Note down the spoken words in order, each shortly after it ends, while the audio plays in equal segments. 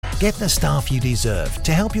Get the staff you deserve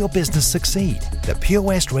to help your business succeed. The Pure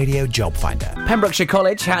West Radio Job Finder. Pembrokeshire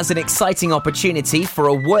College has an exciting opportunity for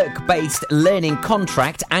a work-based learning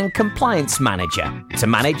contract and compliance manager to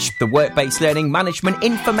manage the work-based learning management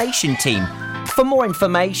information team. For more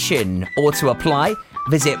information or to apply,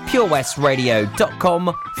 visit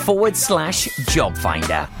purewestradio.com/job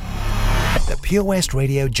finder. The Pure West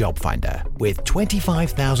Radio Job Finder, with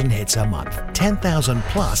 25,000 hits a month, 10,000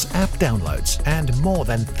 plus app downloads, and more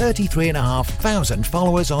than 33,500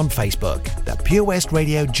 followers on Facebook. The Pure West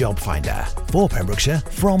Radio Job Finder, for Pembrokeshire,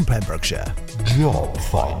 from Pembrokeshire. Job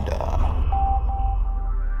Finder.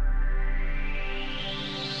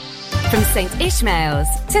 From St Ishmael's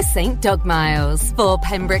to St Dogmiles, for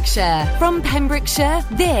Pembrokeshire, from Pembrokeshire,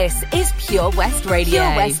 this is Pure West Radio.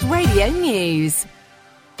 Pure West Radio News.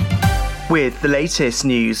 With the latest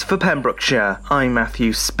news for Pembrokeshire, I'm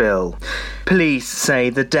Matthew Spill. Police say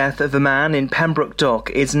the death of a man in Pembroke Dock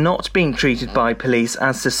is not being treated by police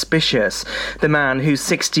as suspicious. The man, who's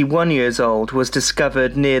 61 years old, was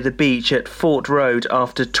discovered near the beach at Fort Road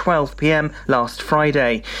after 12 p.m. last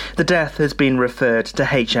Friday. The death has been referred to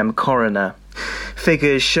HM Coroner.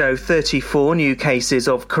 Figures show 34 new cases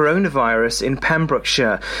of coronavirus in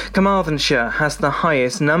Pembrokeshire. Carmarthenshire has the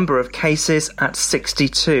highest number of cases at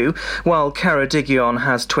 62, while Ceredigion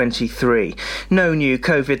has 23. No new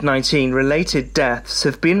COVID-19 related deaths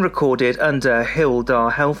have been recorded under Hywel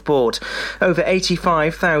Dda Health Board. Over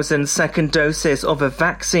 85,000 second doses of a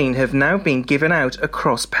vaccine have now been given out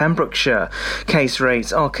across Pembrokeshire. Case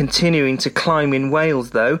rates are continuing to climb in Wales,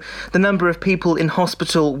 though. The number of people in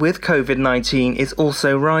hospital with COVID-19 is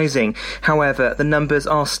also rising. However, the numbers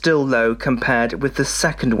are still low compared with the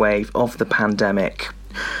second wave of the pandemic.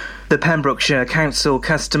 The Pembrokeshire Council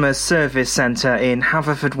Customer Service Centre in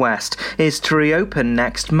Haverfordwest is to reopen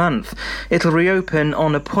next month. It'll reopen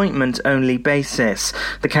on appointment-only basis.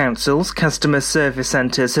 The Council's customer service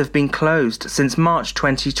centres have been closed since March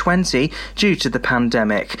 2020 due to the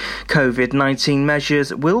pandemic. COVID-19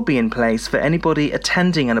 measures will be in place for anybody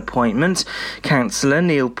attending an appointment. Councillor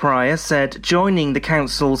Neil Pryor said joining the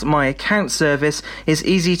Council's My Account service is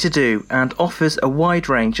easy to do and offers a wide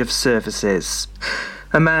range of services.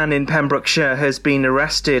 A man in Pembrokeshire has been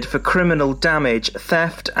arrested for criminal damage,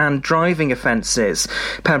 theft and driving offences.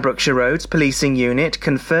 Pembrokeshire Roads Policing Unit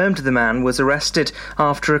confirmed the man was arrested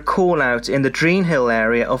after a call-out in the Dreenhill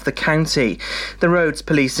area of the county. The Roads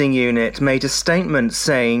Policing Unit made a statement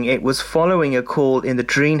saying it was following a call in the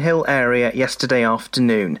Dreenhill area yesterday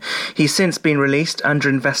afternoon. He's since been released under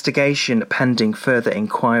investigation pending further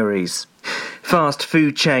inquiries. Fast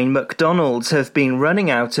food chain McDonald's have been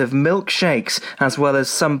running out of milkshakes as well as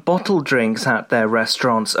some bottled drinks at their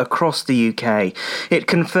restaurants across the UK. It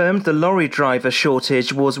confirmed the lorry driver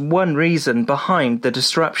shortage was one reason behind the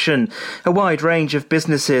disruption. A wide range of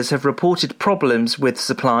businesses have reported problems with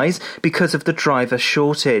supplies because of the driver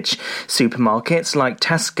shortage. Supermarkets like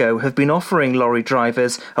Tesco have been offering lorry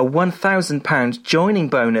drivers a £1,000 joining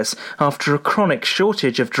bonus after a chronic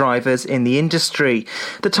shortage of drivers in the industry.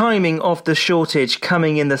 The timing of the shortage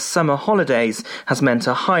coming in the summer holidays has meant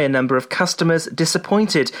a higher number of customers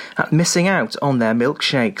disappointed at missing out on their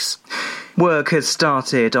milkshakes. Work has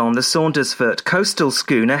started on the Saundersfoot Coastal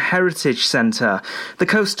Schooner Heritage Centre. The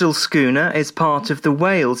coastal schooner is part of the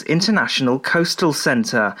Wales International Coastal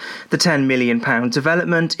Centre. The £10 million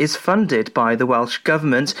development is funded by the Welsh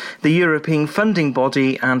Government, the European funding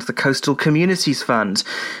body and the Coastal Communities Fund.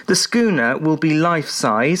 The schooner will be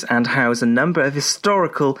life-size and house a number of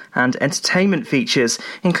historical and entertainment features,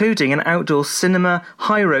 including an outdoor cinema,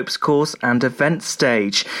 high ropes course and event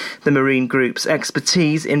stage. The Marine Group's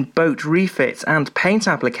expertise in boat refits and paint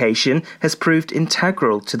application has proved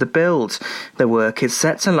integral to the build. The work is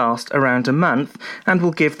set to last around a month and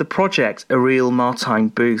will give the project a real maritime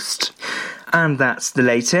boost. And that's the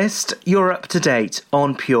latest. You're up to date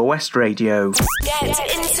on Pure West Radio. Get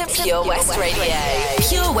into Pure West Radio.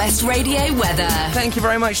 Pure West Radio weather. Thank you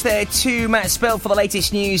very much there to Matt Spell for the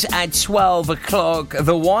latest news at 12 o'clock.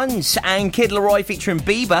 The Ones and Kid Leroy featuring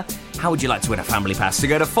Bieber. How would you like to win a family pass to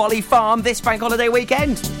go to Folly Farm this bank holiday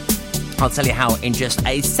weekend? I'll tell you how in just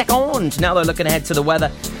a second. Now they're looking ahead to the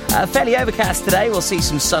weather. Fairly overcast today. We'll see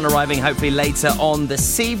some sun arriving hopefully later on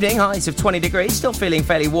this evening. Highs of 20 degrees. Still feeling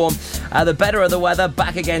fairly warm. The better of the weather.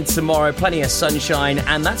 Back again tomorrow. Plenty of sunshine.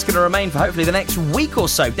 And that's going to remain for hopefully the next week or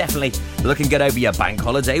so. Definitely looking good over your bank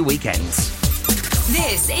holiday weekends.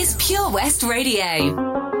 This is Pure West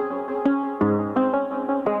Radio.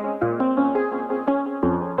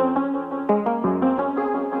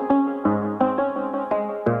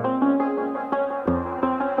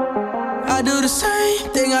 I do the same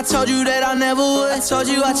thing I I told you that I never would. I told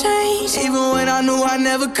you I changed, even when I knew I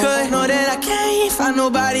never could. Know that I can't find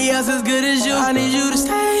nobody else as good as you. I need you to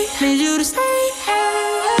stay, need you to stay.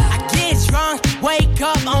 I get drunk, wake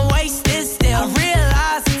up, I'm wasted still. I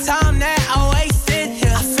realize the time that I wasted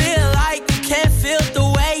here. I feel like you can't feel the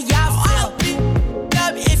way I feel.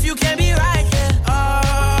 Up if you can be right here.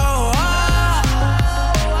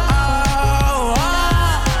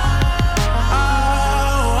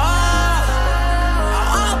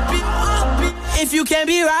 If you can't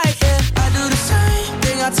be right, yeah. I do the same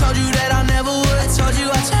thing. I told you that I never would. I told you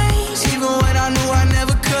I changed, even when I knew I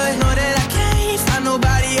never could. Know that I can't find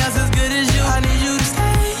nobody else as good as you. I need you to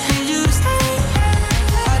stay, need you to stay.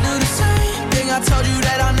 I do the same thing. I told you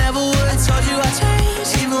that I never would. I told you I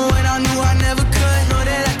changed, even when I knew I never could. Know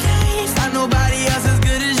that I can't find nobody else as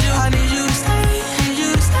good as you. I need you to stay, need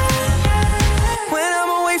you to stay. When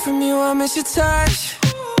I'm away from you, I miss your touch.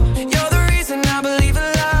 You're the reason I believe in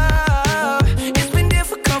love.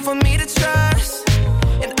 For me to trust,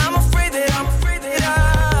 and I'm afraid that ain't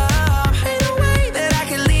no way that I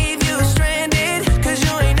can leave you stranded, cause you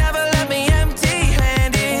ain't never left me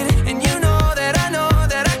empty-handed, and you know that I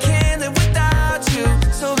can't live without you,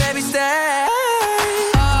 so baby stay.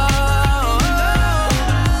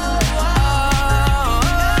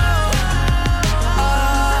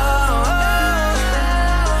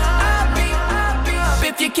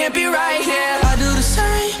 If you can't be right here, I do the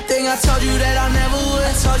same thing. I told you that I never would.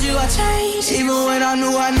 I told you I changed, even when I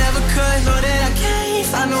knew I never could. Know that I can't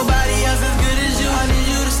find nobody else as good as you. I need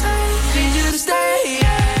you to stay, need you to stay. Yeah.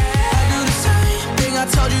 I do the same thing. I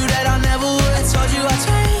told you that I never would. I told you I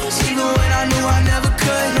changed, even when I knew I never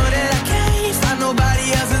could. Know that I can't find nobody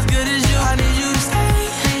else as good as you. I need you to stay,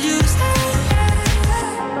 need you to stay.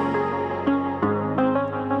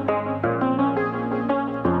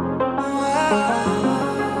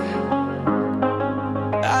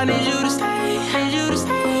 I need you to stay, need you to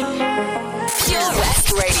stay. Pure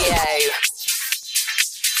West Radio.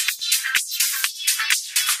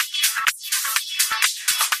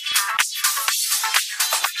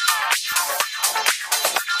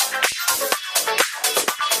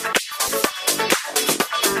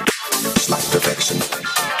 Like perfection,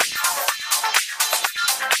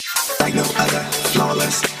 like no other,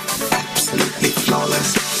 flawless, absolutely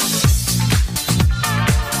flawless.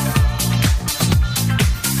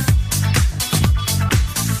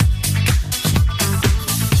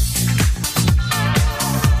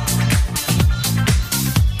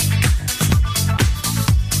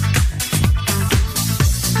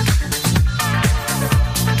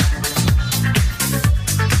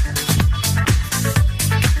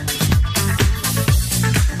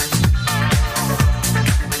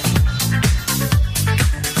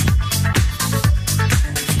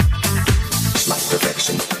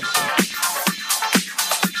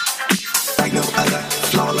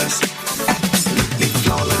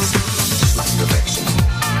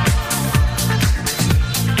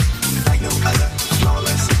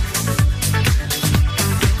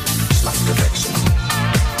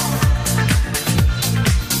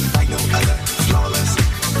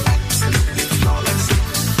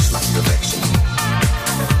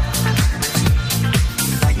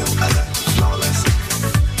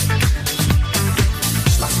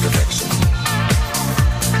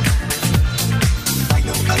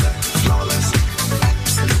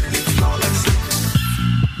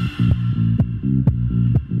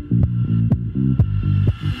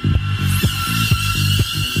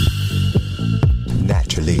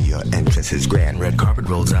 His grand red carpet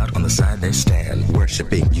rolls out, on the side they stand,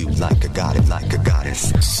 Worshipping you like a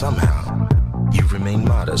goddess. Somehow, you remain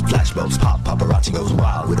modest. Flashbulbs pop, paparazzi goes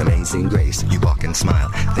wild. With amazing grace, you walk and smile.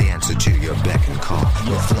 They answer to your beck and call.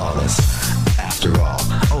 You're flawless, after all.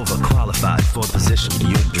 Overqualified for the position.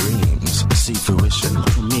 Your dreams see fruition.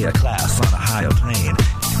 Me a class on a higher plane.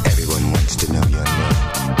 Everyone wants to know your name.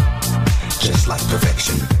 Just like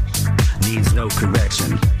perfection. Needs no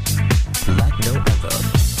correction. Like no other.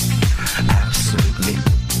 Absolutely.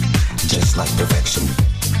 Just like perfection.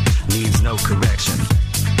 Needs no correction.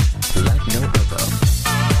 Like no other.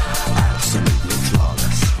 Absolutely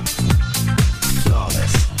flawless.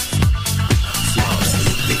 Flawless. Flawless.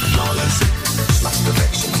 Absolutely flawless. Just like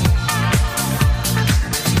perfection.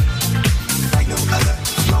 Like no other.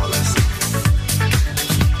 Flawless.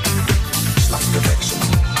 Just like perfection.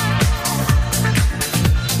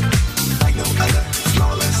 Like no other.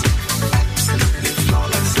 Flawless. Absolutely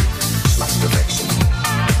flawless. Just like perfection.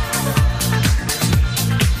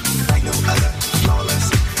 Like no other. Flawless.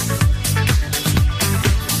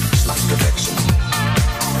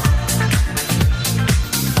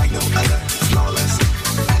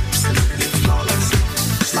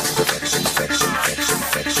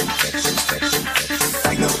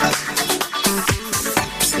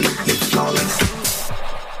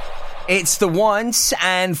 It's the Once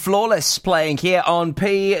and Flawless playing here on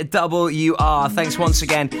PWR. Thanks once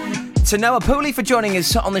again to Noah Pooley for joining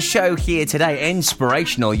us on the show here today.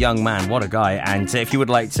 Inspirational young man, what a guy. And if you would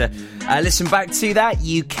like to listen back to that,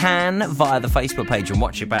 you can via the Facebook page and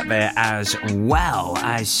watch it back there as well,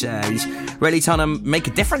 as he's really trying to make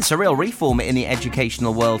a difference, a real reform in the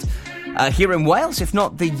educational world here in Wales, if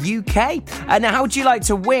not the UK. Now, how would you like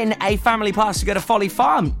to win a family pass to go to Folly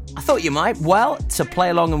Farm? I thought you might. Well, to play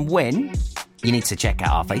along and win, you need to check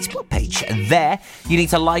out our Facebook page. There, you need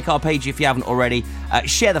to like our page if you haven't already.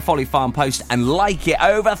 Share the Folly Farm post and like it.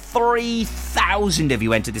 Over 3,000 of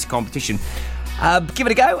you entered this competition. Give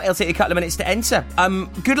it a go. It'll take you a couple of minutes to enter.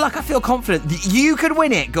 Good luck. I feel confident that you could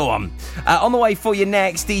win it. Go on. On the way for your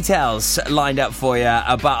next details lined up for you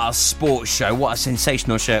about our sports show. What a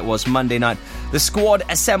sensational show it was Monday night. The squad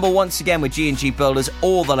assemble once again with G&G Builders.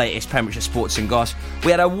 All the latest Pembrokeshire sports and goss. We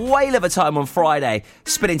had a whale of a time on Friday,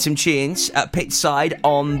 spinning some tunes at pitch side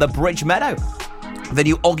on the Bridge Meadow, the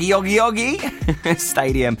new Oggy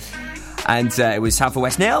Stadium. And it was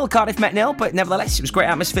Haverfordwest 0, Cardiff Met 0, but nevertheless, it was great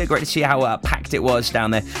atmosphere. Great to see how packed it was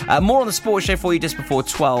down there. More on the sports show for you just before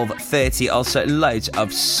 12:30. Also, loads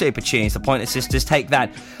of super tunes. The Pointer Sisters, Take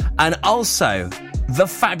That. And also, the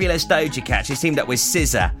fabulous Doja Cat. She's teamed up with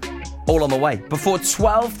Scissor. All on the way. Before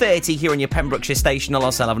 12:30 here on your Pembrokeshire station, I'll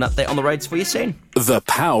also have an update on the roads for you soon. The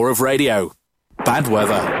power of radio. Bad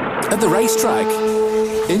weather. At the racetrack.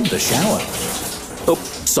 In the shower. Oh,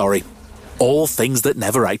 sorry. All things that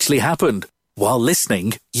never actually happened. While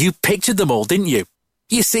listening, you pictured them all, didn't you?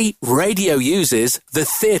 You see, radio uses the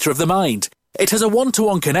theatre of the mind. It has a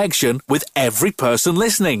one-to-one connection with every person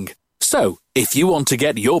listening. So, if you want to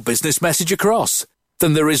get your business message across,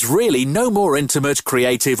 then there is really no more intimate,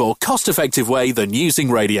 creative or cost-effective way than using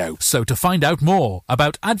radio. So to find out more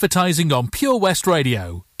about advertising on Pure West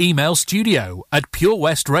Radio, email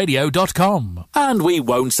studio@purewestradio.com. And we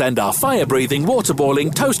won't send our fire-breathing, water-boiling,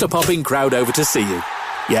 toaster-popping crowd over to see you.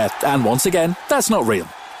 Yeah, and once again, that's not real.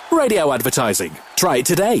 Radio advertising. Try it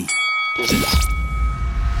today.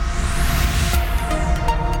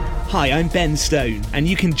 Hi, I'm Ben Stone, and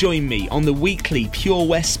you can join me on the weekly Pure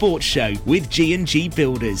West Sports Show with G&G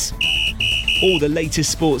Builders. All the latest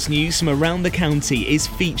sports news from around the county is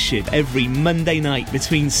featured every Monday night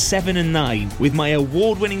between 7 and 9 with my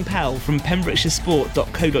award-winning pal from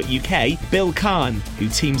PembrokeshireSport.co.uk, Bill Kahn, who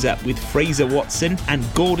teams up with Fraser Watson and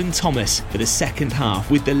Gordon Thomas for the second half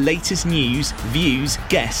with the latest news, views,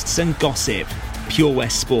 guests and gossip. Pure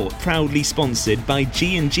West Sport, proudly sponsored by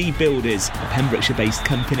G&G Builders, a Pembrokeshire-based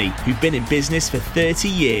company who've been in business for 30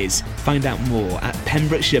 years. Find out more at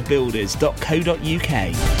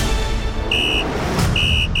pembrokeshirebuilders.co.uk.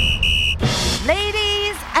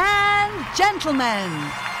 Ladies and gentlemen,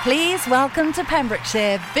 please welcome to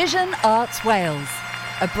Pembrokeshire Vision Arts Wales,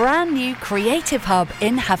 a brand new creative hub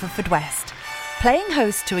in Haverfordwest. Playing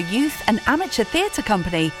host to a youth and amateur theatre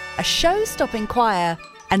company, a show-stopping choir,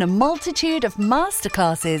 and a multitude of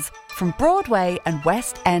masterclasses from Broadway and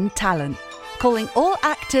West End talent, calling all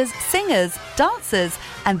actors, singers, dancers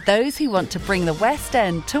and those who want to bring the West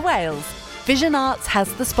End to Wales. Vision Arts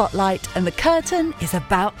has the spotlight and the curtain is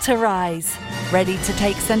about to rise. Ready to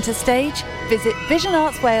take centre stage? Visit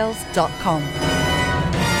visionartswales.com.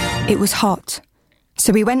 It was hot,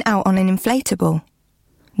 so we went out on an inflatable.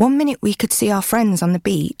 1 minute we could see our friends on the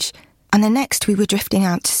beach, and the next we were drifting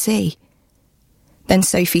out to sea. Then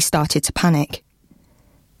Sophie started to panic.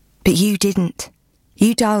 But you didn't.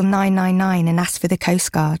 You dialed 999 and asked for the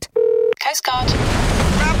Coast Guard. Coast Guard.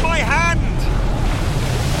 Grab my hand!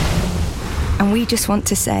 And we just want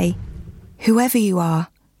to say, whoever you are,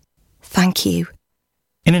 thank you.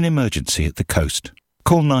 In an emergency at the coast,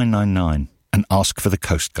 call 999 and ask for the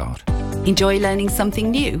Coast Guard. Enjoy learning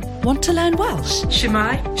something new? Want to learn Welsh?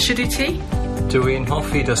 Shemai, Shuduti? Dwi'n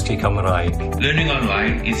hoffi dysgu Cymraeg. Learning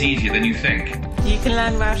online is easier than you think. You can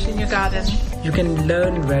learn Welsh in your garden. You can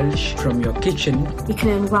learn Welsh from your kitchen. You can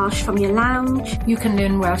learn Welsh from your lounge. You can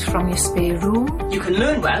learn Welsh from your spare room. You can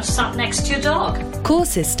learn Welsh sat next to your dog.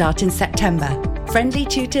 Courses start in September. Friendly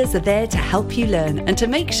tutors are there to help you learn and to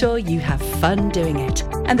make sure you have fun doing it.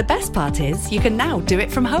 And the best part is, you can now do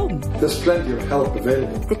it from home. There's plenty of help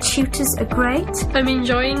available. The tutors are great. I'm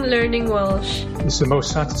enjoying learning Welsh. It's the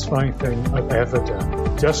most satisfying thing I've ever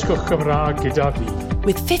done. Dysgwch Cymraeg gyda fi.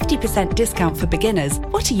 With 50% discount for beginners,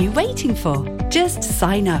 what are you waiting for? Just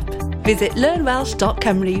sign up. Visit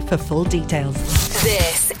learnwelsh.com for full details.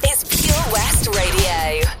 This is Pure West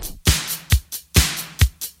Radio.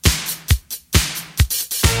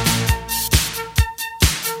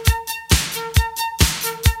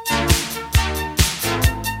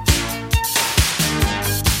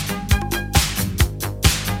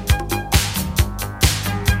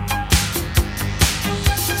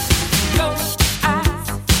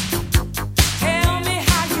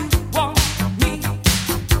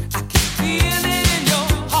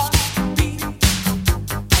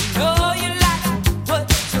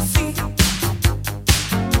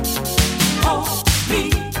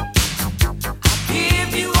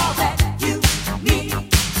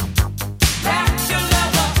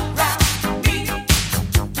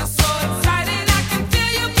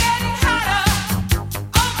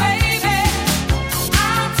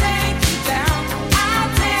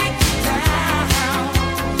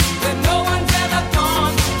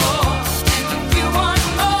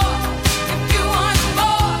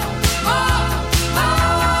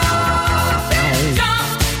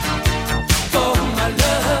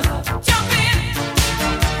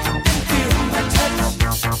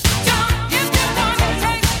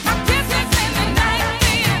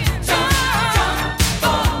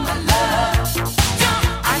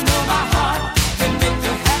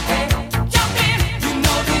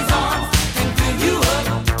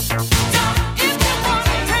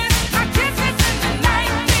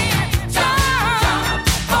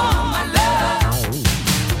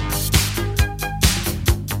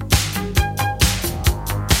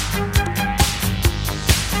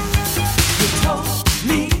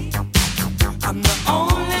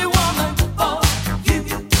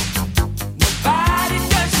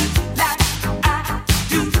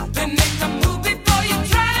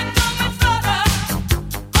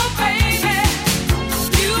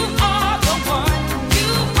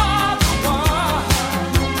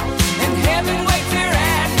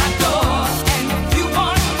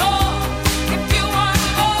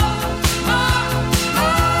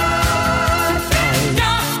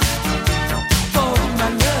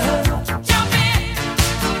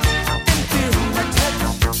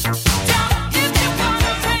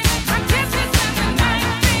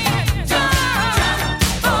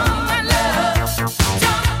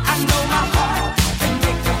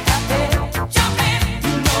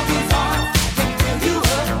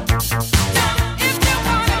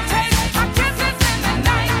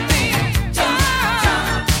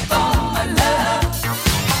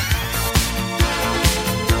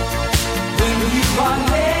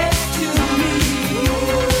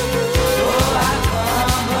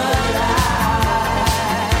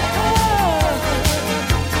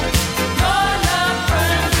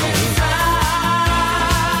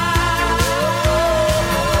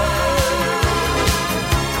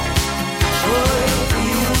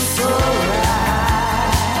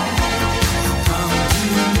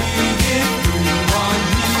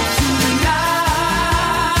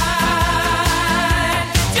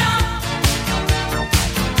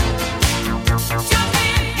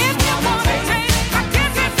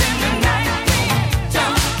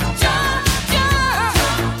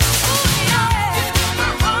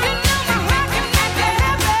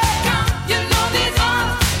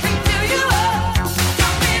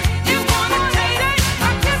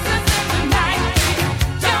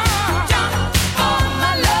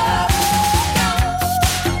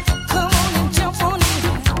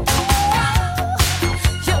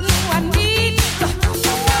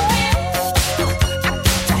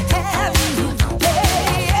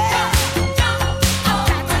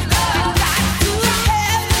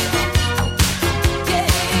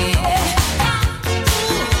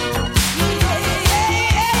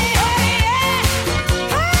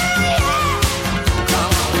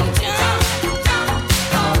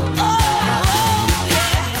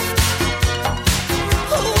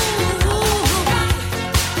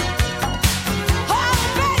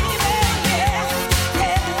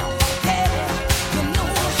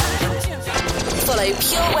 Follow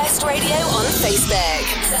Pure West Radio on Facebook.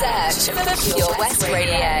 Search for Pure West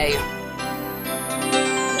Radio.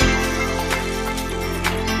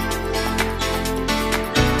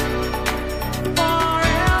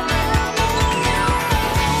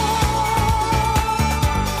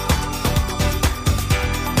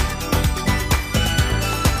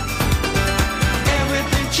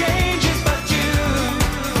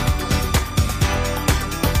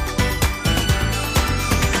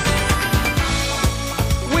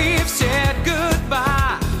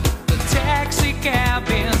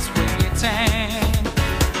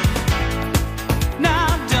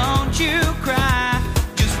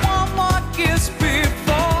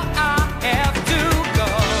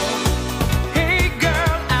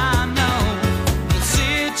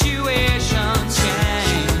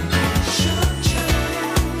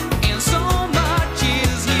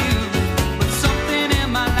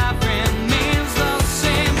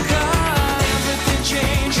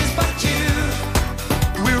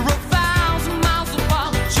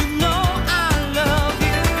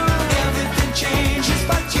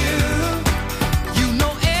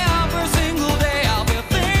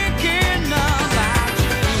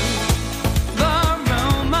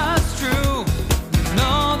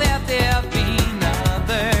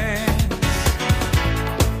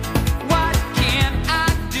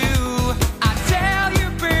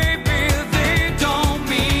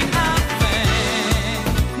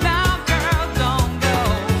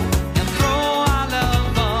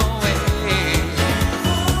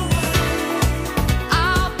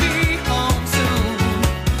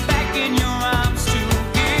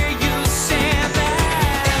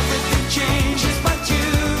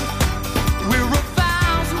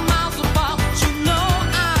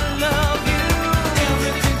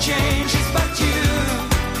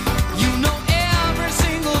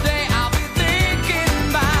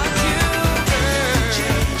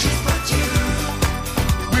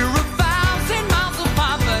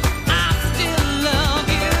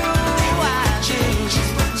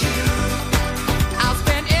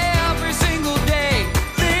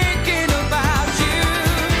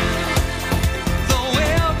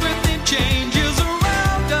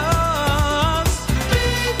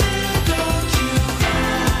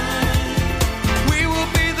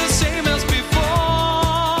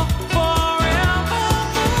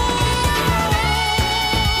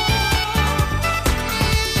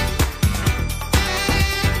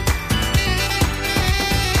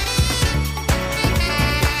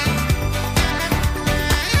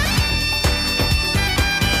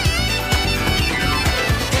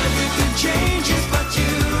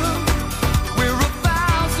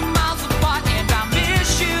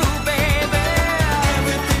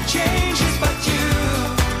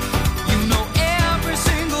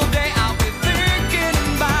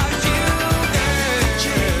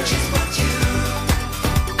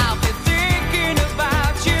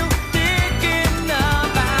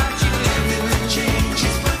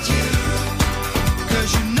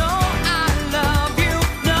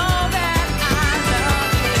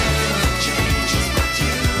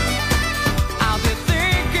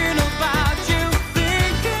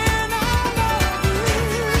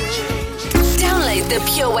 The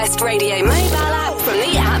Pure West Radio mobile app from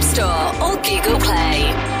the App Store or Google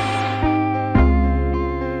Play.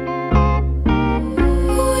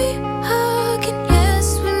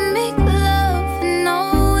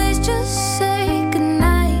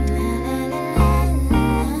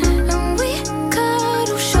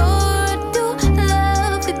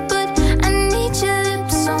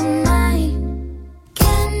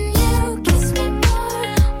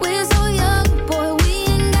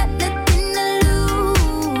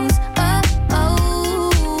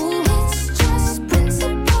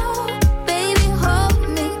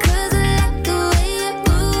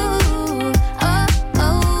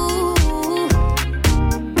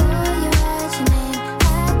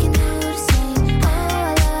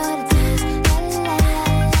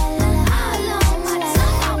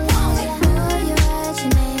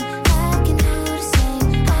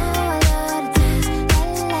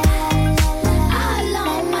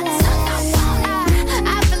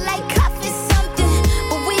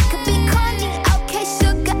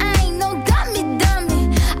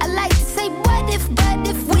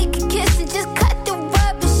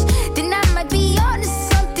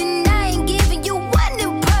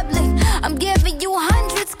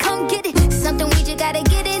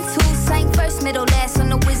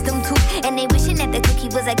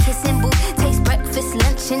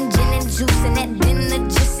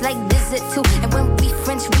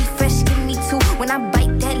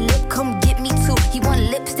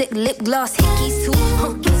 Lip gloss, hickeys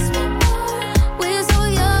too. Kiss me more with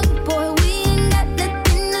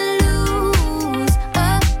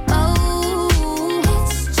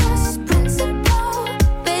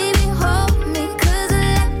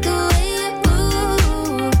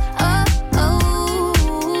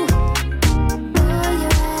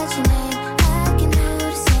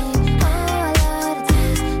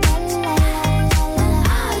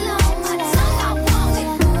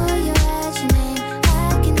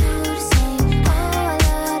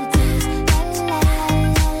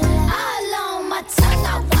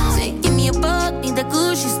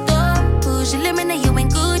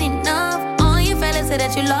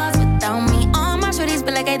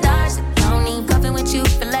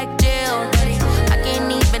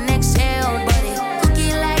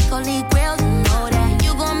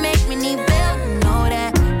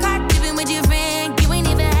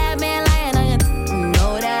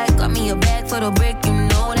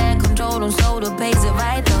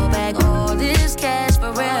your back. All this cash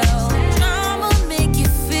for real. I'ma make you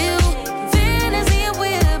feel fantasy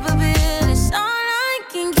with a bill. It's all I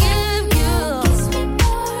can give you. Kiss me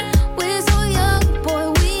more. We're so young,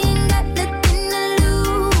 boy, we ain't got nothing to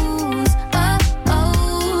lose.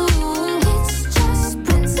 Oh, it's just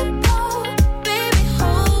principle. Baby,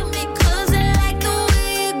 hold me, 'cause I like the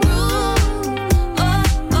way it groove.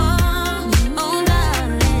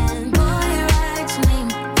 Darling, boy, you're right to me.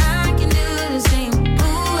 I can do the same.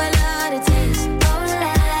 Ooh, I love the taste. Oh,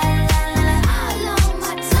 la, la, la, la. All on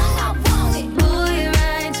my tongue, I want it. Boy, you're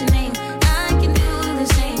right to me. I can do the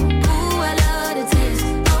same. Ooh, I love the taste.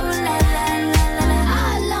 Oh, la, la, la, la, la.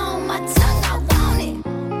 All on my tongue, I want it.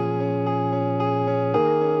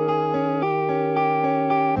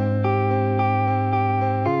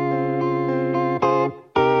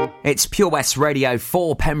 It's Pure West Radio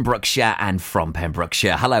for Pembrokeshire and from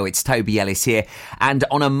Pembrokeshire. Hello, it's Toby Ellis here. And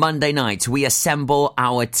on a Monday night, we assemble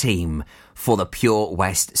our team for the Pure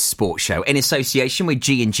West Sports Show in association with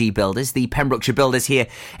G&G Builders, the Pembrokeshire Builders here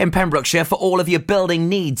in Pembrokeshire. For all of your building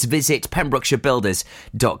needs, visit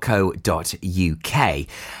pembrokeshirebuilders.co.uk.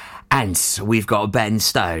 And we've got Ben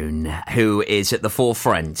Stone, who is at the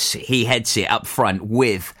forefront. He heads it up front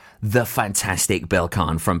with the fantastic Bill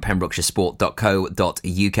Kahn from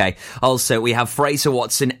pembrokeshiresport.co.uk. Also, we have Fraser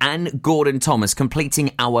Watson and Gordon Thomas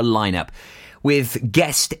completing our lineup with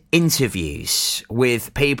guest interviews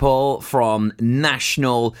with people from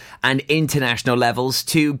national and international levels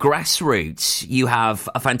to grassroots. You have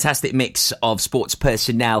a fantastic mix of sports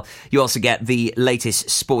personnel. You also get the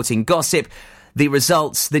latest sporting gossip, the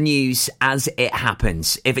results, the news as it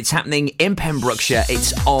happens. If it's happening in Pembrokeshire,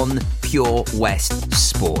 it's on Pure West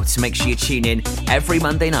Sports. Make sure you tune in every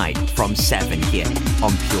Monday night from 7 here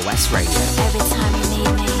on Pure West Radio. Every time you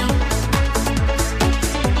need me,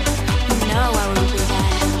 you know I will be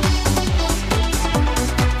there.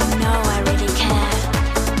 You know I really care.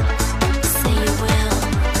 Say you will,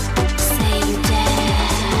 say you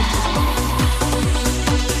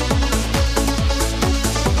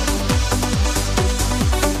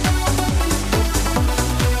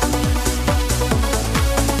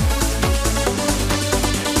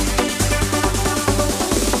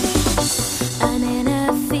An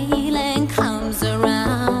inner feeling comes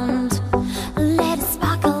around. Let it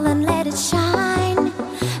sparkle and let it shine.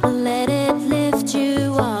 Let it lift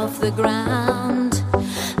you off the ground.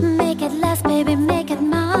 Make it last, baby, make it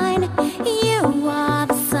mine. You are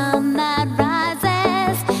the sun that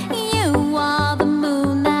rises. You are the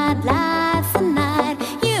moon that lights the night.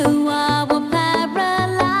 You are what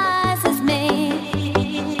paralyzes me.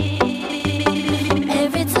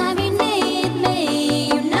 Every time you need me,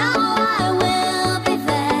 you know I will be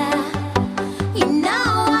there. You know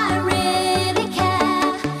I really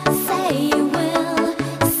care. Say you will,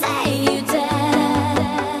 say you dare.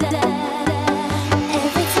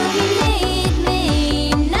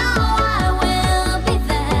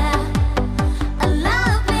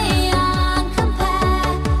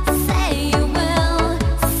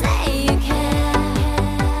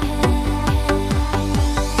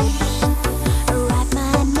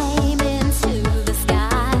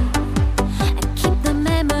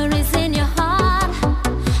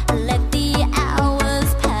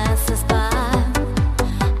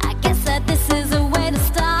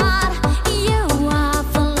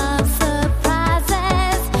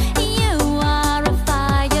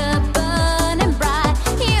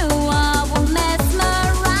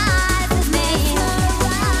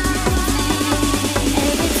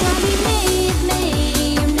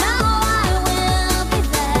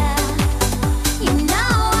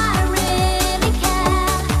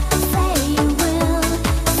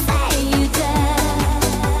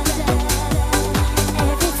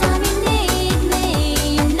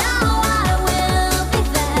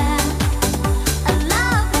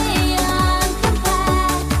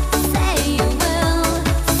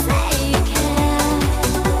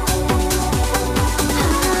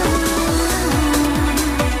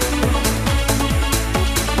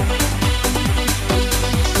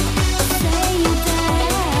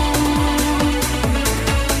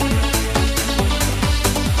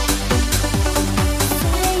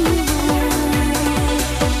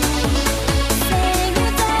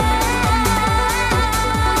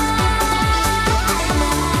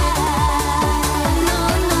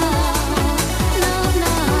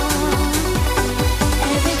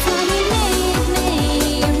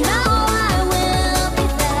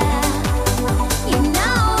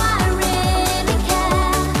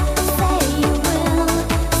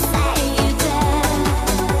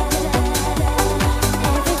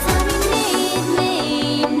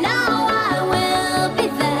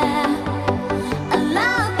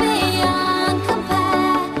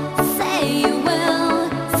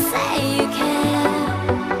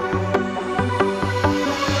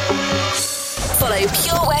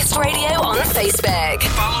 West Radio on Facebook.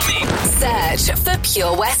 Follow me. Search for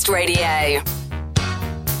Pure West Radio. I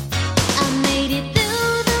made it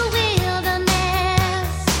through the wilderness.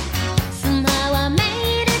 Somehow I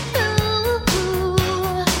made it through.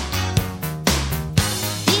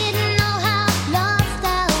 Didn't know how lost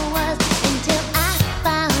I was until I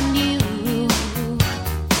found you.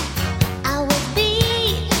 I was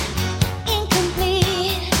beat,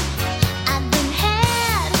 incomplete. I'd been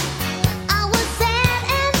had. I was sad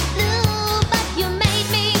and blue, but you made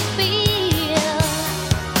me feel.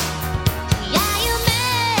 Yeah, you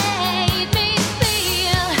made me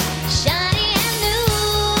feel shiny and new,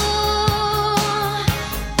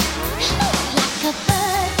 like a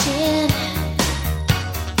virgin,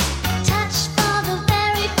 touched for the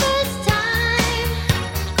very first time,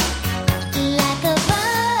 like a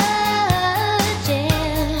virgin.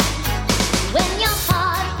 When your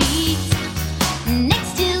heart beats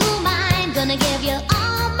next to mine, gonna give you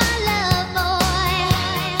all my love, boy.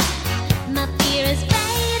 My fear is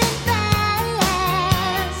fading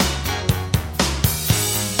fast.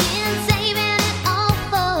 Been saving it all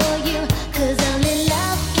for you, 'cause only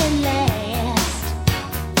love can last.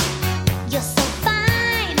 You're so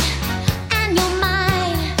fine, and you're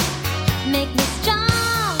mine. Make me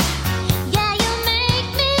strong, yeah, you make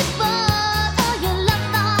me fall. Oh, your love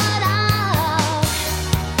thought out.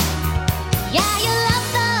 Yeah, your love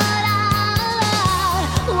thought out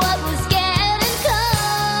what was getting cold.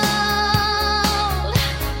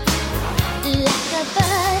 Like a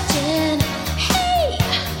virgin, hey,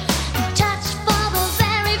 touched for the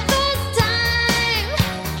very first time.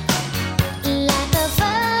 Like a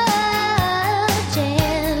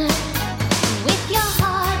virgin, with your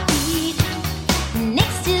heartbeat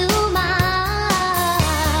next to mine.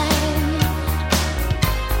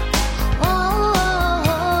 Oh,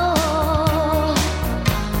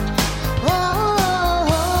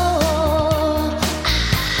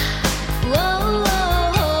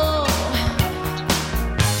 oh,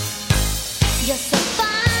 you're so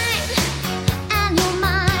fine, and you're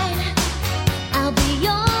mine. I'll be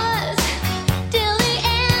yours till the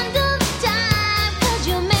end of time, 'cause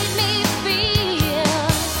you make me feel.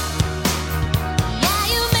 Yeah,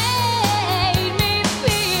 you made me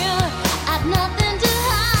feel I've nothing to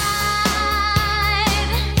hide.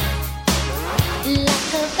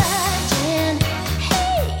 Like a virgin,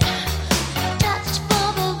 hey, touched for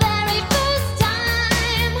the very first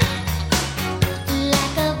time.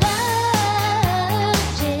 Like a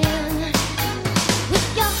virgin, with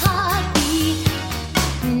your heartbeat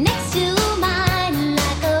next to mine.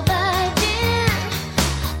 Like a virgin,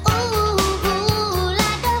 ooh,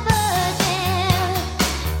 like a virgin.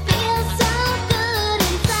 Feels so good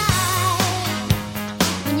inside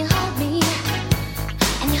when you hold me,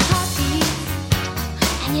 and your heart beats,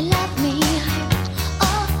 and you love me.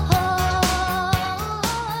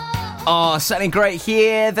 Oh, sounding great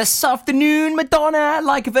here this afternoon. Madonna,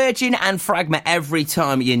 Like a Virgin, and Fragment, Every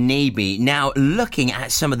Time You Need Me. Now, looking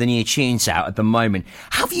at some of the new tunes out at the moment,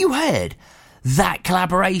 have you heard that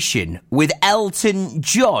collaboration with Elton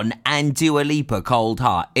John and Dua Lipa, Cold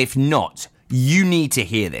Heart? If not, you need to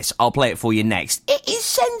hear this. I'll play it for you next. It is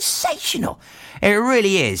sensational. It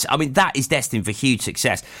really is. I mean, that is destined for huge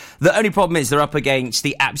success. The only problem is they're up against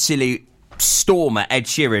the absolute stormer Ed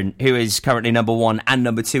Sheeran, who is currently number 1 and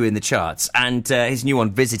number 2 in the charts, and his new one,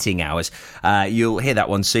 Visiting Hours. You'll hear that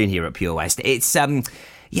one soon here at Pure West. It's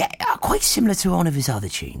quite similar to one of his other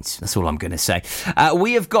tunes. That's all I'm going to say.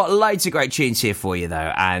 We have got loads of great tunes here for you,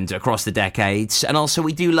 though, and across the decades. And also,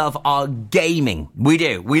 we do love our gaming. We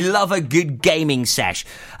do. We love a good gaming sesh.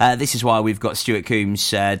 This is why we've got Stuart Coombs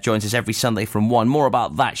joins us every Sunday from 1. More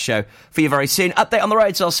about that show for you very soon. Update on the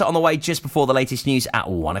roads also on the way just before the latest news at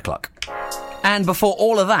 1 o'clock. And before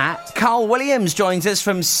all of that, Carl Williams joins us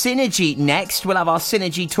from Synergy next. We'll have our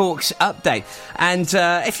Synergy Talks update. And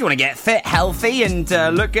if you want to get fit, healthy, and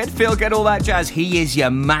look good, feel good, all that jazz, he is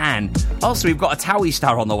your man. Also, we've got a Towie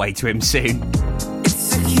star on the way to him soon.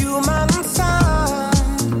 It's a human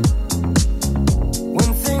sign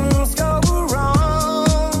when things go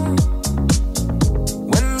wrong,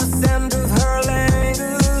 when the scent of her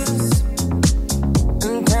lingers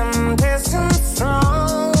and temptation strong.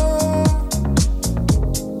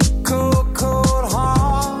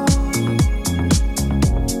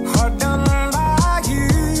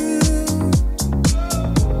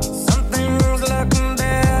 Looking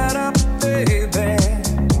better, baby.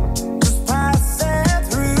 Just pass it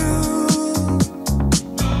through.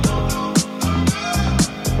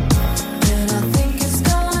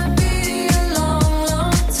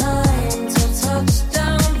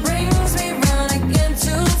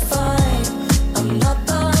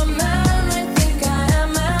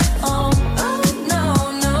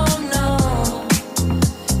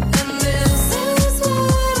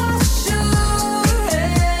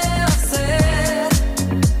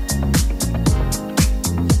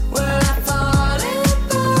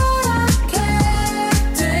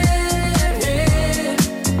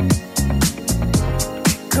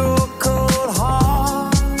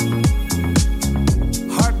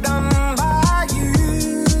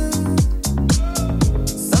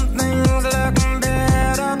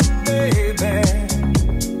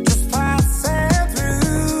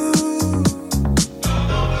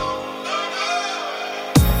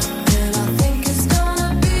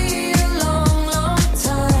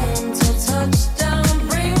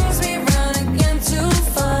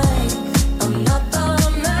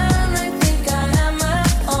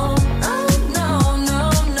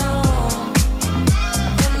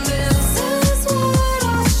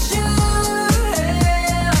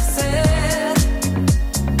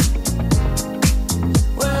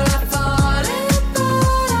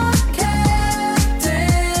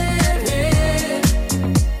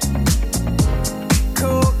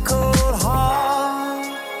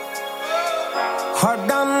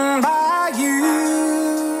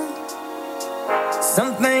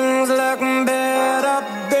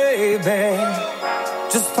 baby,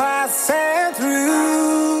 just passing through.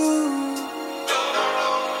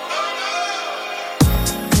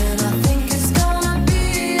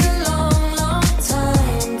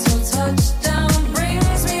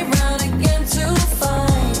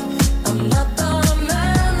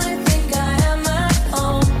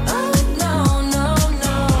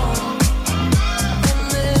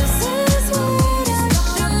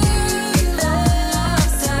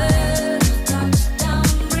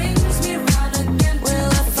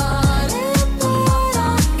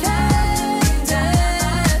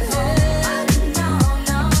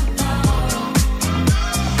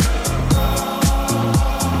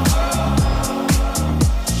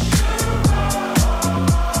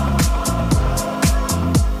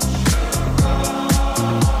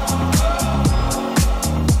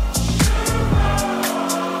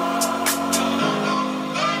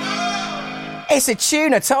 It's a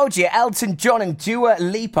tune, I told you. Elton John and Dua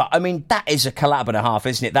Lipa. I mean, that is a collab and a half,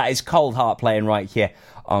 isn't it? That is Cold Heart playing right here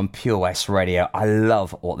on Pure West Radio. I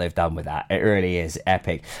love what they've done with that. It really is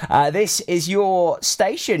epic. This is your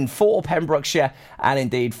station for Pembrokeshire and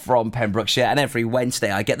indeed from Pembrokeshire. And every Wednesday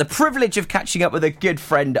I get the privilege of catching up with a good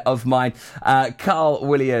friend of mine, Carl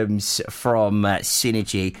Williams from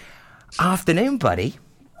Synergy. Afternoon, buddy.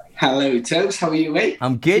 Hello, Tobes. How are you, mate?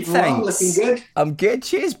 I'm good, thanks. Looking good. I'm good.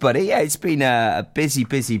 Cheers, buddy. Yeah, it's been a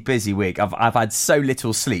busy week. I've had so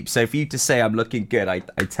little sleep. So for you to say I'm looking good, I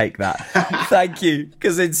take that. Thank you.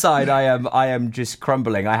 Because inside I am just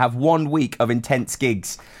crumbling. I have 1 week of intense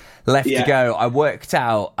gigs left to go. I worked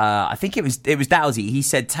out, I think it was Dowsy. He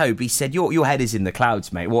said, Toby, he said, your head is in the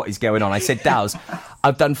clouds, mate. What is going on? I said, Dows,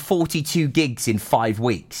 I've done 42 gigs in 5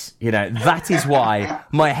 weeks. You know, that is why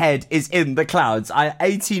my head is in the clouds.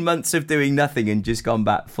 18 months of doing nothing and just gone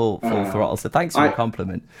back full throttle. So thanks for the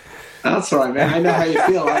compliment. That's all right, man. I know how you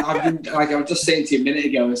feel. I've been, like I was just saying to you a minute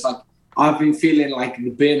ago, it's like, I've been feeling like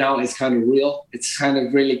the burnout is kind of real. It's kind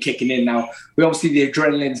of really kicking in now. We obviously, the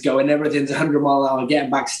adrenaline's going, everything's 100 mile an hour, getting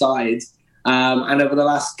back started. And over the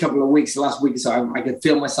last couple of weeks, the last week or so, I could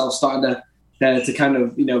feel myself starting to kind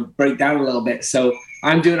of, break down a little bit. So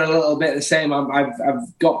I'm doing a little bit the same.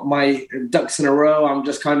 I've got my ducks in a row. I'm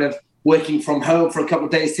just kind of working from home for a couple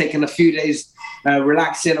of days, taking a few days,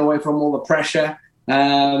 relaxing away from all the pressure.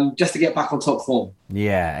 Just to get back on top form.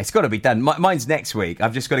 Yeah, it's got to be done. Mine's next week.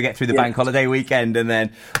 I've just got to get through the bank holiday weekend and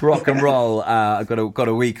then rock and roll. I've got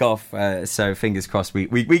a week off, so fingers crossed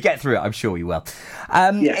we get through it. I'm sure we will.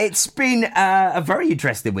 It's been a very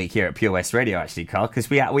interesting week here at Pure West Radio, actually, Carl, because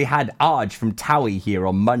we had Arj from Towie here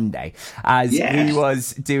on Monday as he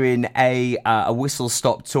was doing a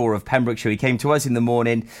whistle-stop tour of Pembrokeshire. He came to us in the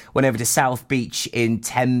morning, went over to South Beach in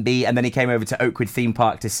Tenby, and then he came over to Oakwood Theme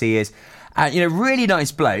Park to see us. Really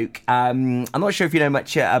nice bloke. I'm not sure if you know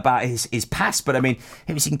much about his past, but I mean,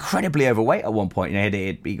 he was incredibly overweight at one point.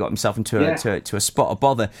 He got himself into a spot of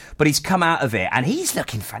bother, but he's come out of it and he's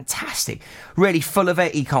looking fantastic. Really full of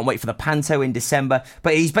it. He can't wait for the Panto in December,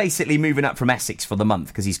 but he's basically moving up from Essex for the month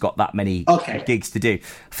because he's got that many gigs to do.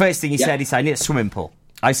 First thing he said, I need a swimming pool.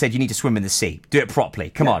 I said, you need to swim in the sea. Do it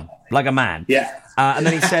properly. Come on, like a man. Yeah. And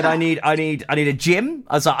then he said, I need a gym.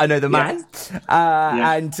 I was like, I know the man.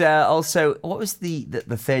 And also, what was the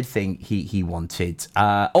third thing he wanted?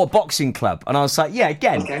 Boxing club. And I was like,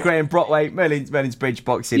 Graham Brockway, Merlin's Bridge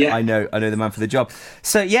boxing. Yeah. I know the man for the job.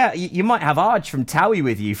 So yeah, you might have Arj from Towie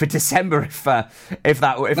with you for December if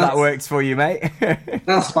that works for you, mate.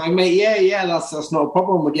 That's fine, mate. Yeah. That's not a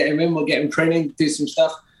problem. We'll get him in. We'll get him training, do some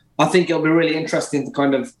stuff. I think it'll be really interesting to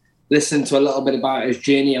kind of listen to a little bit about his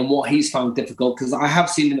journey and what he's found difficult, because I have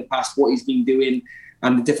seen in the past what he's been doing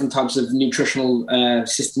and the different types of nutritional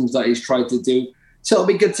systems that he's tried to do. So it'll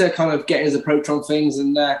be good to kind of get his approach on things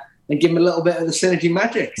and give him a little bit of the Synergy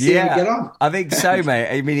magic. See how we get on. I think so, mate.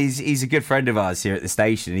 I mean, he's a good friend of ours here at the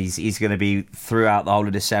station. He's going to be throughout the whole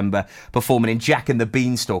of December performing in Jack and the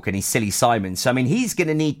Beanstalk and his Silly Simon. So, I mean, he's going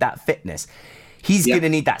to need that fitness. He's going to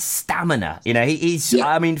need that stamina.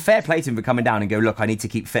 I mean, fair play to him for coming down and go, look, I need to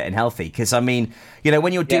keep fit and healthy. Because, I mean,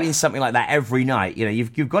 when you're doing something like that every night,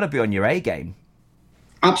 you've got to be on your A game.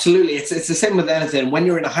 Absolutely. It's the same with anything. When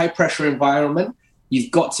you're in a high-pressure environment, you've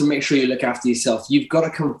got to make sure you look after yourself. You've got to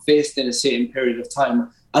come first in a certain period of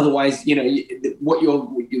time. Otherwise, what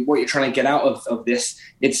you're trying to get out of this,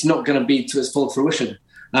 it's not going to be to its full fruition.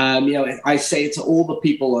 I say it to all the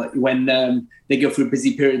people when they go through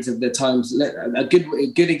busy periods of their times. A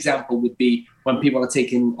good example would be when people are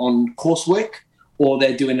taking on coursework or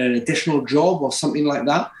they're doing an additional job or something like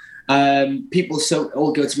that. People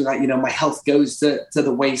all go to me like, my health goes to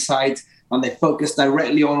the wayside, and they focus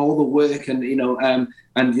directly on all the work and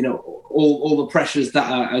all the pressures that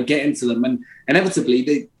are getting to them, and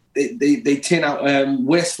inevitably they turn out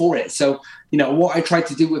worse for it. So, what I try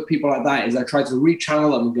to do with people like that is I try to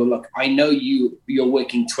rechannel them and go, look, I know you're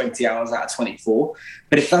working 20 hours out of 24,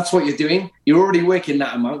 but if that's what you're doing, you're already working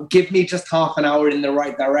that amount. Give me just half an hour in the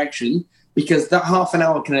right direction, because that half an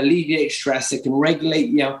hour can alleviate stress. It can regulate,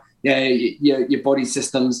 your body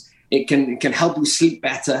systems. It can help you sleep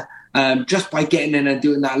better. Just by getting in and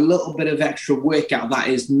doing that little bit of extra workout, that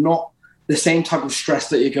is not the same type of stress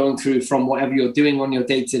that you're going through from whatever you're doing on your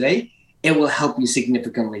day to day. It will help you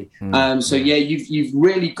significantly. You've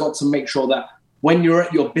really got to make sure that when you're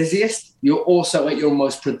at your busiest, you're also at your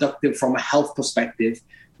most productive from a health perspective,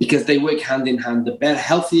 because they work hand in hand. The better,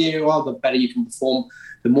 healthier you are, the better you can perform.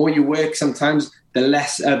 The more you work, sometimes the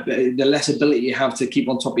less ability you have to keep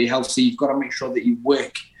on top of your health. So you've got to make sure that you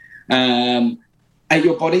work at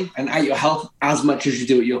your body and at your health as much as you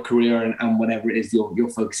do at your career and whatever it is you're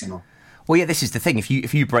focusing on. Well, yeah, this is the thing.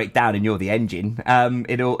 If you break down and you're the engine,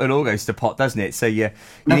 it all goes to pot, doesn't it? So you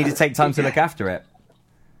need to take time to look after it.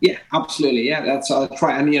 Yeah, absolutely. Yeah, that's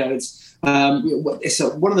right. And it's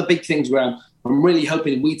one of the big things where I'm really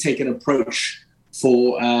hoping we take an approach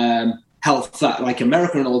for health that like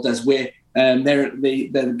America and all does, where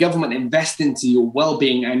the government invest into your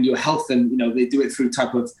well-being and your health, and they do it through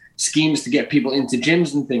type of schemes to get people into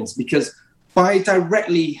gyms and things, because by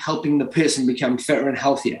directly helping the person become fitter and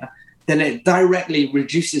healthier, then it directly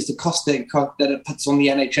reduces the cost that it puts on the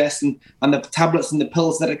NHS and the tablets and the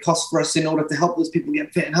pills that it costs for us in order to help those people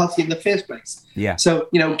get fit and healthy in the first place. Yeah. So,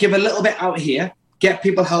 give a little bit out here, get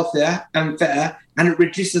people healthier and fitter, and it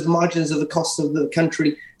reduces the margins of the cost of the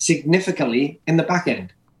country significantly in the back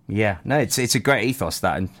end. Yeah, no, it's a great ethos,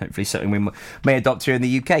 that, and hopefully something we may adopt here in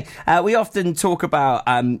the UK. We often talk about,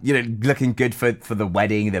 looking good for the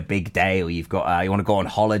wedding, the big day, or you want to go on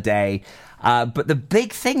holiday. But the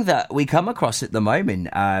big thing that we come across at the moment,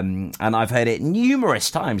 and I've heard it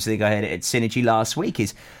numerous times, I think I heard it at Synergy last week,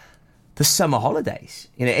 is the summer holidays.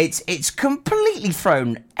 It's completely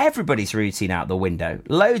thrown everybody's routine out the window.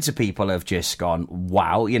 Loads of people have just gone,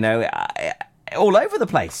 wow, all over the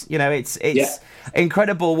place. It's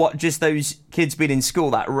incredible what just those kids being in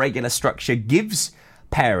school, that regular structure gives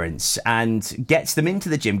parents and gets them into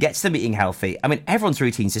the gym, gets them eating healthy. I mean, everyone's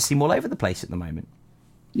routines just seem all over the place at the moment.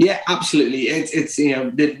 Yeah, absolutely.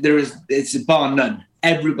 It's bar none.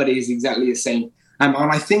 Everybody is exactly the same. And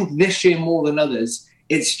I think this year more than others,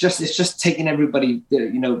 it's just taking everybody, by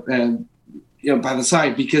the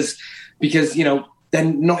side because they're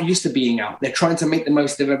not used to being out. They're trying to make the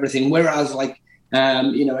most of everything. Whereas,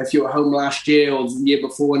 if you were home last year or the year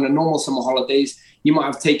before in the normal summer holidays, you might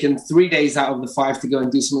have taken 3 days out of the 5 to go and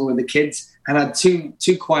do something with the kids, and had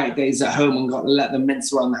two quiet days at home and got to let them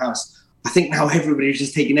mince around the house. I think now everybody's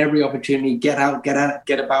just taking every opportunity, get out,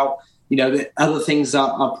 get about. The other things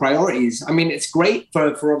are priorities. I mean, it's great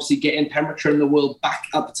for obviously getting Pembrokeshire and the world back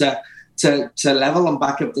up to level and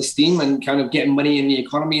back up to steam and kind of getting money in the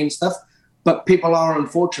economy and stuff. But people are,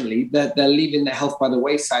 unfortunately, they're leaving their health by the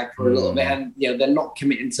wayside for a little bit, and they're not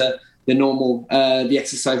committing to the normal the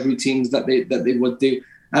exercise routines that they would do.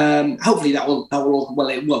 Hopefully that will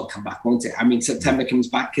it will come back, won't it? I mean, September comes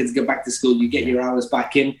back, kids go back to school, you get your hours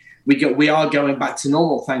back in. We are going back to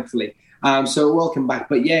normal, thankfully. So welcome back.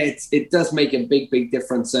 But yeah, it does make a big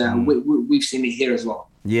difference. We've seen it here as well.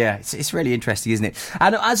 Yeah, it's really interesting, isn't it?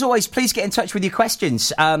 And as always, please get in touch with your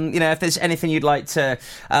questions. If there's anything you'd like to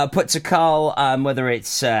put to Carl, whether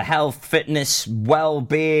it's health, fitness,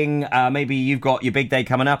 well-being, maybe you've got your big day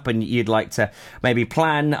coming up and you'd like to maybe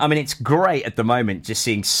plan. I mean, it's great at the moment just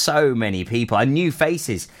seeing so many people and new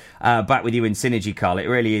faces back with you in Synergy, Carl. It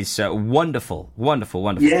really is wonderful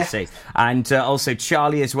to see. And also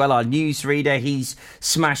Charlie as well, our newsreader, he's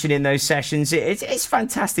smashing in those sessions. It's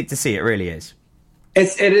fantastic to see, it really is.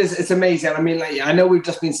 It's amazing. I mean, I know we've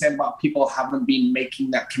just been saying about people haven't been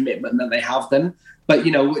making that commitment that they have done, but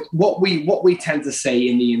what we tend to say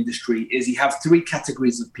in the industry is you have 3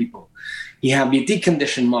 categories of people. You have your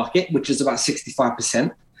deconditioned market, which is about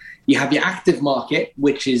 65%. You have your active market,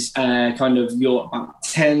 which is kind of your about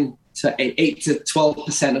 8 to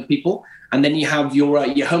 12% of people. And then you have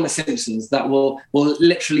your Homer Simpsons that will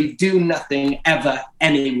literally do nothing ever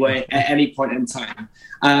anywhere at any point in time.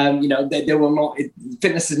 They will not.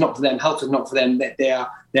 Fitness is not for them. Health is not for them. They are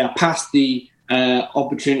past the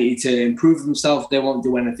opportunity to improve themselves. They won't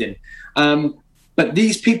do anything. But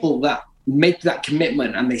these people that make that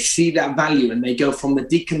commitment and they see that value and they go from the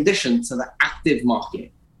deconditioned to the active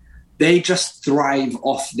market, they just thrive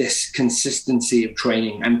off this consistency of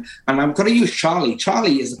training. And I've got to use Charlie.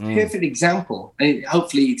 Charlie is a perfect example, and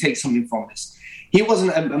hopefully he takes something from this. he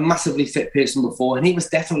wasn't a massively fit person before, and he was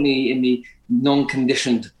definitely in the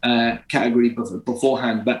non-conditioned category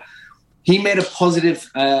beforehand. But he made a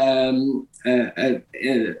positive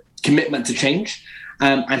commitment to change.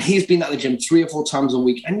 And he's been at the gym 3 or 4 times a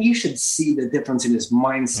week. And you should see the difference in his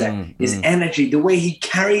mindset, his energy, the way he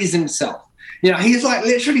carries himself. You know, he's like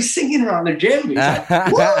literally singing around the gym. He's like,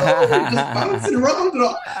 whoa, just bouncing around.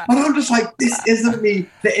 And I'm just like, this isn't the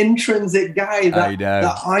intrinsic guy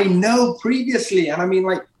that I know previously. And I mean,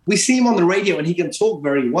 like, we see him on the radio and he can talk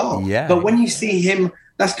very well. Yeah. But when you see him,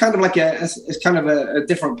 that's kind of like it's kind of a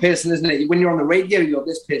different person, isn't it? When you're on the radio, you're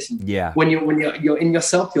this person. Yeah. When you're in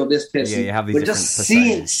yourself, you're this person. Yeah, you have these We're just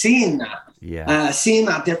seeing that. Yeah. Seeing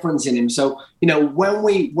that difference in him. So, you know, when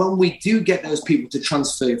we do get those people to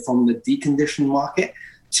transfer from the deconditioned market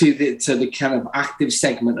to the kind of active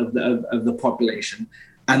segment of the population,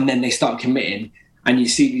 and then they start committing, and you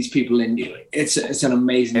see these people in you, it's an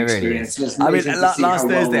amazing experience. I mean, last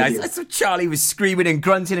Thursday, I saw Charlie was screaming and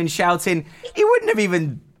grunting and shouting. He wouldn't have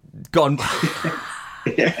even gone.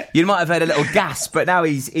 You might have heard a little gasp, but now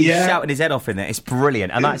he's shouting his head off in there. It's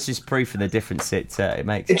brilliant, and that's just proof of the difference it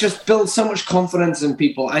makes. It just builds so much confidence in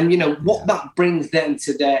people, and you know what that brings then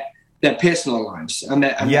to their personal lives and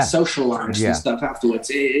their social lives and stuff afterwards.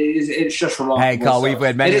 It's just remarkable. Hey, Carl, we've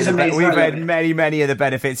read many of the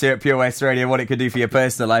benefits here at Pure West Radio, what it could do for your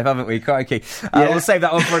personal life, haven't we? Crikey. We'll save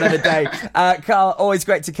that one for another day. Carl, always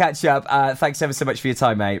great to catch up. Thanks ever so much for your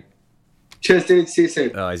time, mate. Cheers, dude. See you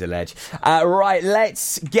soon. Oh, he's a ledge. Right,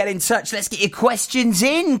 let's get in touch. Let's get your questions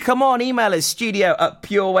in. Come on, email us,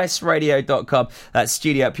 studio@purewestradio.com. That's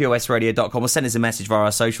studio@purewestradio.com. Or send us a message via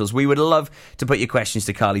our socials. We would love to put your questions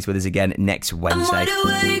to Carly's with us again next Wednesday.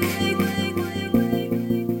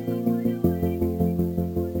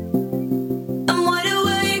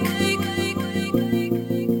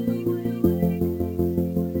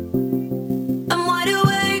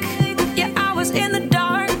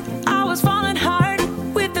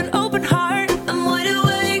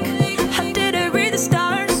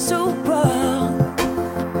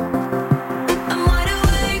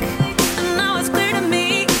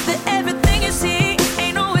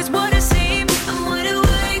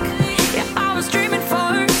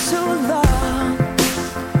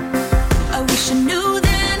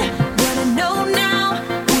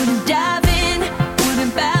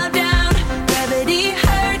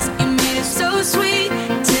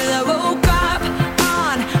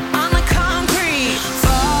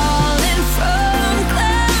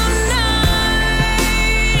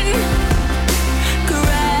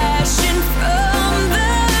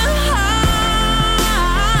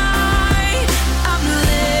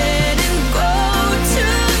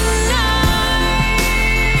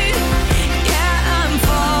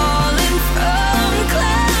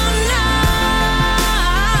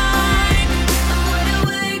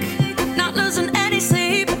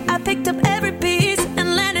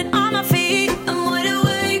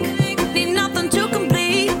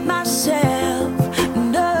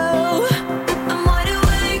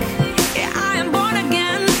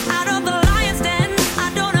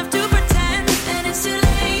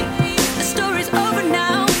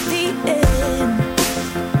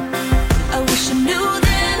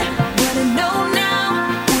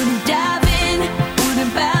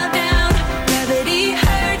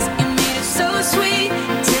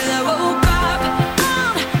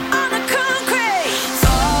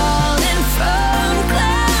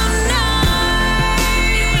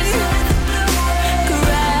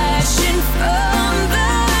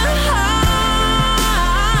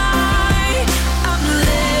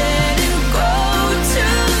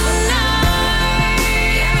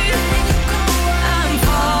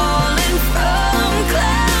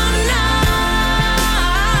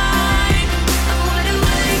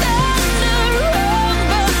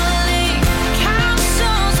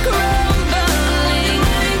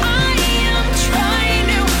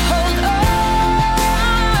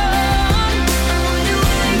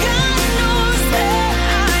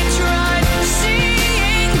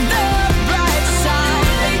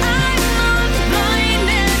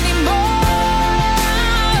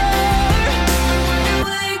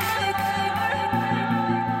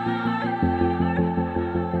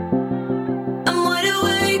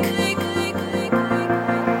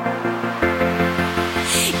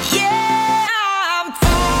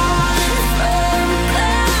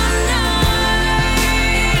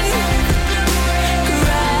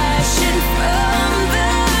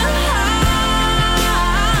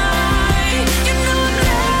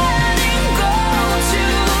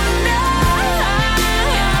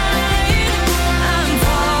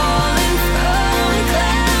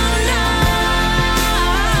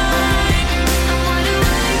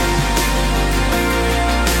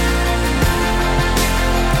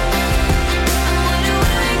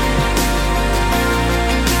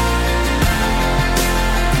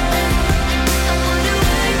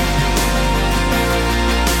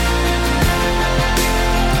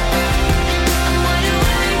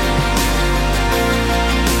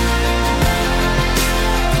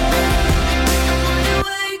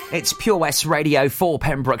 It's Pure West Radio for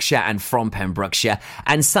Pembrokeshire and from Pembrokeshire.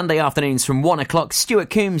 And Sunday afternoons from 1 o'clock, Stuart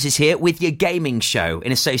Coombs is here with your gaming show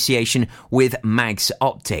in association with Mags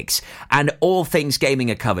Optics. And all things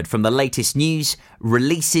gaming are covered, from the latest news,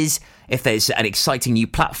 releases, if there's an exciting new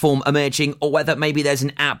platform emerging, or whether maybe there's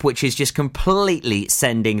an app which is just completely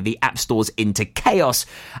sending the app stores into chaos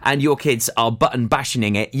and your kids are button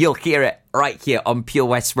bashing it. You'll hear it right here on Pure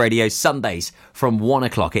West Radio Sundays from 1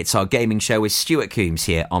 o'clock. It's our gaming show with Stuart Coombs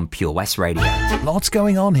here on Pure West Radio. Lots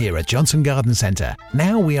going on here at Johnson Garden Centre.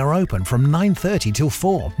 Now we are open from 9:30 till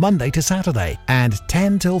 4, Monday to Saturday, and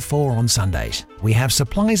 10 till 4 on Sundays. We have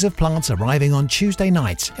supplies of plants arriving on Tuesday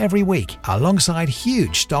nights every week, alongside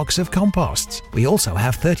huge stocks of composts. We also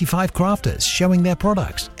have 35 crafters showing their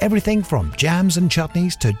products, everything from jams and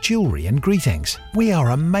chutneys to jewellery and greetings. We are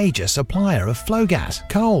a major supplier of flow gas,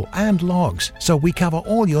 coal and logs, so we cover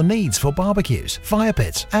all your needs for barbecues, fire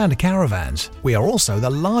pits and caravans. We are also the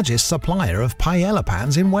largest supplier of paella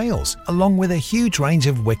pans in Wales, along with a huge range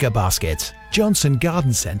of wicker baskets. Johnson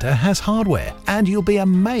Garden Centre has hardware, and you'll be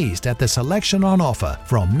amazed at the selection on offer,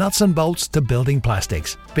 from nuts and bolts to building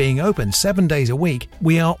plastics. Being open 7 days a week,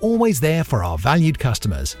 we are always there for our valued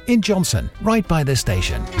customers. In Johnson, right by the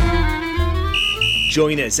station.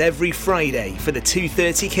 Join us every Friday for the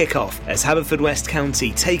 2:30 kickoff as Haverfordwest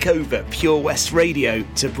County take over Pure West Radio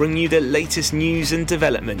to bring you the latest news and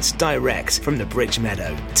developments direct from the Bridge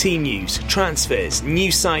Meadow. Team news, transfers, new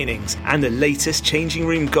signings and the latest changing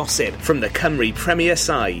room gossip from the Cymru Premier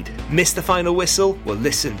side. Miss the final whistle? Well,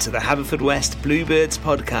 listen to the Haverfordwest Bluebirds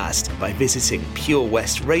podcast by visiting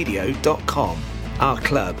purewestradio.com. Our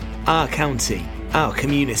club, our county, our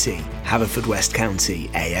community. Haverfordwest County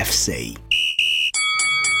AFC.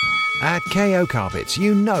 At KO Carpets,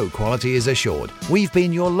 you know quality is assured. We've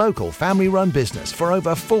been your local family-run business for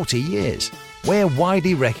over 40 years. We're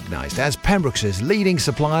widely recognised as Pembrokeshire's leading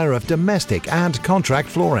supplier of domestic and contract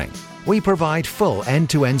flooring. We provide full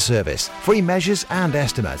end-to-end service, free measures and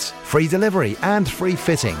estimates, free delivery and free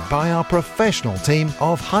fitting by our professional team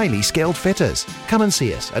of highly skilled fitters. Come and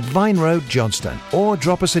see us at Vine Road, Johnston, or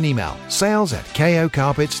drop us an email,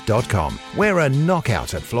 sales@kocarpets.com. We're a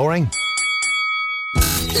knockout at flooring.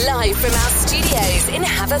 Live from our studios in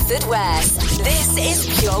Haverfordwest, this is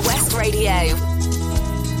Pure West Radio.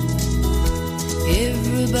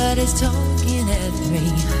 Everybody's talking at me.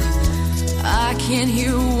 I can't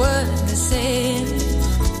hear what they're saying.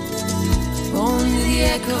 Only the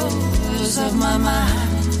echoes of my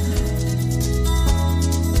mind.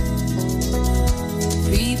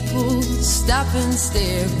 People stop and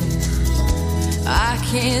stare. I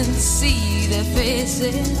can't see their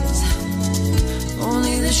faces.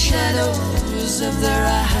 Only the shadows of their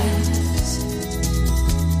eyes.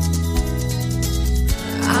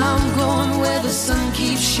 I'm going where the sun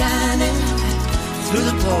keeps shining through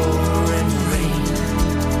the pouring rain.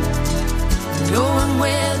 Going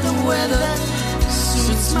where the weather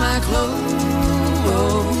suits my clothes.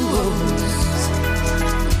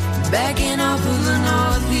 Backing off of the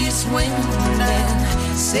northeast wind and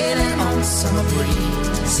sailing on summer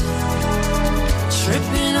breeze.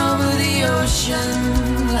 Tripping over the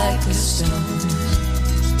ocean like a stone.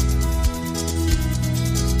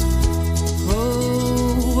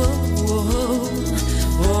 Oh, oh, oh,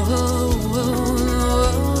 oh, oh,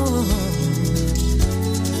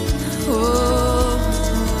 oh.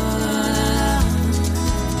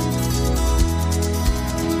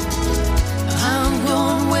 I'm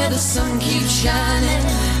going where the sun keeps shining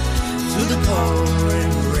through the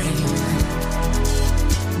pouring rain.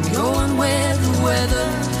 Going where the weather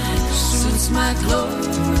suits my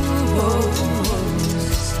clothes.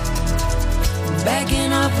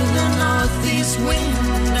 Backing up in the northeast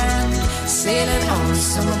wind and sailing on the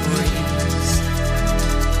summer breeze.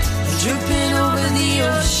 Dripping over the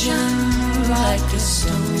ocean like a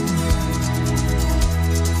stone.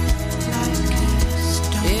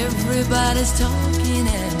 Everybody's talking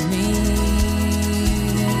at me.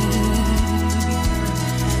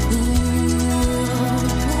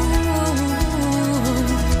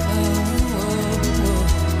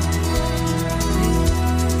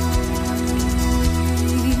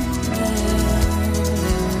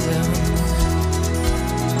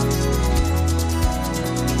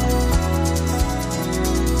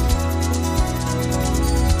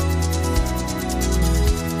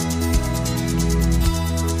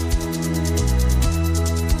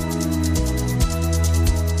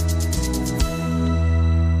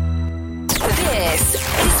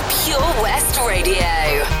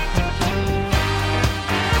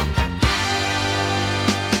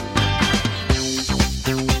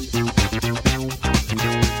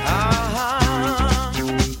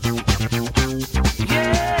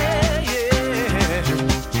 Yeah.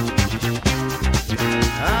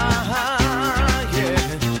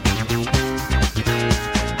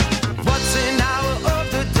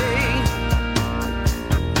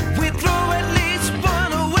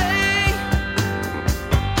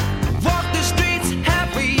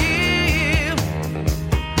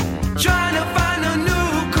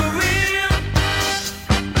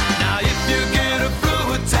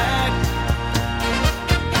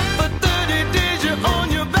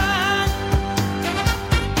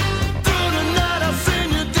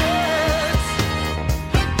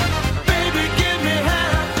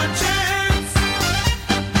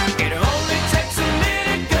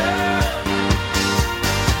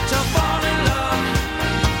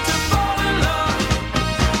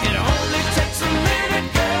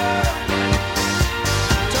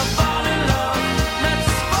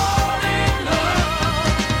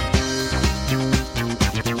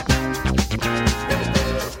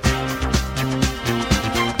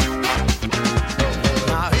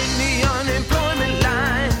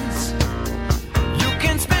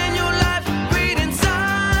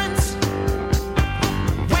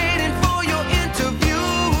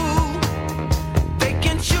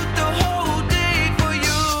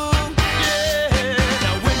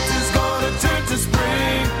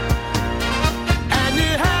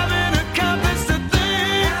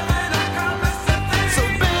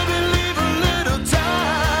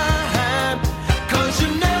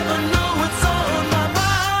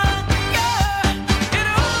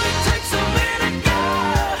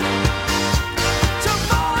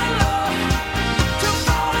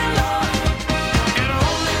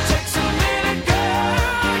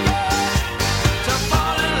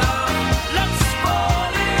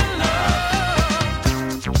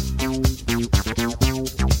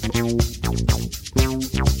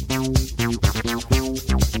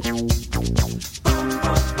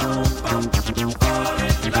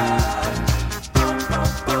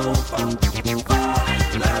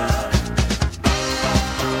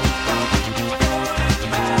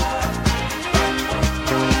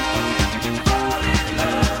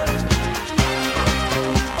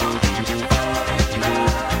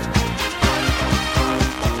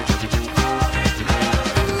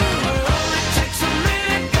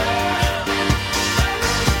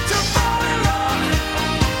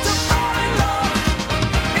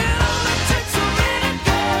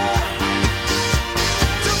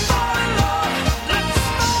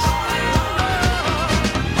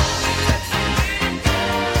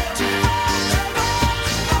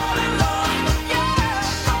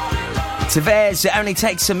 Tavares, it only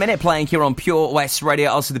takes a minute, playing here on Pure West Radio,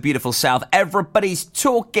 also the beautiful South. Everybody's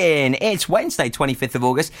talking. It's Wednesday, 25th of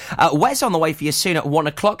August. Wes on the way for you soon at 1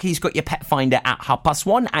 o'clock. He's got your pet finder at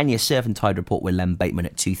 1:30 and your Surf and Tide report with Len Bateman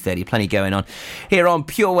at 2:30. Plenty going on here on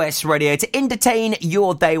Pure West Radio to entertain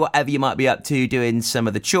your day, whatever you might be up to, doing some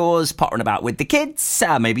of the chores, pottering about with the kids.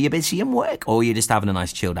 Maybe you're busy in work, or you're just having a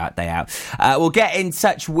nice chilled out day out. We'll get in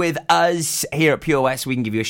touch with us here at Pure West. We can give you a